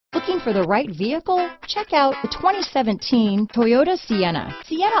Looking for the right vehicle? Check out the 2017 Toyota Sienna.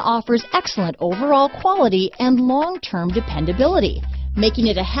 Sienna offers excellent overall quality and long-term dependability, making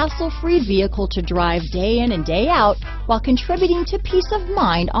it a hassle-free vehicle to drive day in and day out while contributing to peace of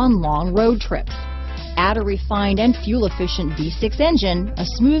mind on long road trips. Add a refined and fuel-efficient V6 engine, a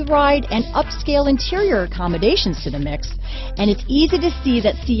smooth ride, and upscale interior accommodations to the mix, and it's easy to see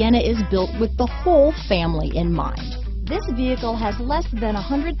that Sienna is built with the whole family in mind. This vehicle has less than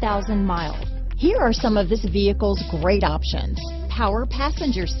 100,000 miles. Here are some of this vehicle's great options: power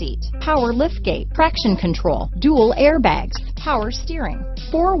passenger seat, power liftgate, traction control, dual airbags, power steering,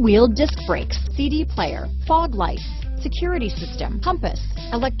 four-wheel disc brakes, CD player, fog lights, security system, compass,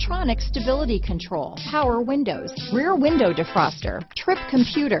 electronic stability control, power windows, rear window defroster, trip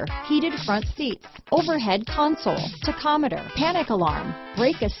computer, heated front seats, overhead console, tachometer, panic alarm,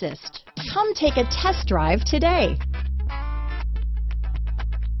 brake assist. Come take a test drive today.